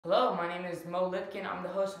Hello, my name is Mo Lipkin. I'm the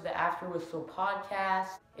host of the After Whistle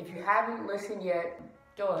podcast. If you haven't listened yet,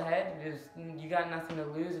 go ahead. You got nothing to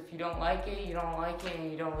lose. If you don't like it, you don't like it,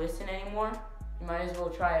 and you don't listen anymore, you might as well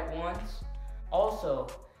try it once. Also,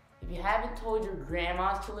 if you haven't told your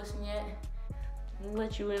grandmas to listen yet, I'm gonna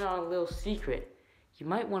let you in on a little secret. You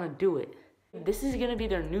might want to do it. This is gonna be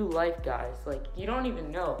their new life, guys. Like, you don't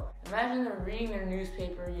even know. Imagine they're reading their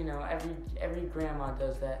newspaper. Every grandma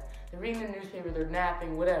does that. They're reading their newspaper, they're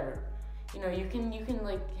napping, whatever. You can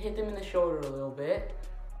like hit them in the shoulder a little bit,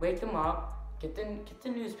 wake them up, get the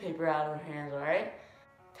newspaper out of their hands, all right?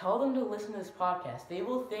 Tell them to listen to this podcast. They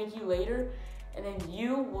will thank you later, and then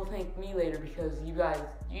you will thank me later because you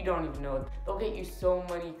don't even know it. They'll get you so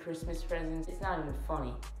many Christmas presents. It's not even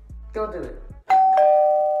funny. Go do it.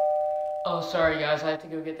 Oh, sorry guys, I have to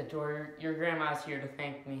go get the door. Your grandma's here to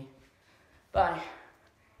thank me. Bye.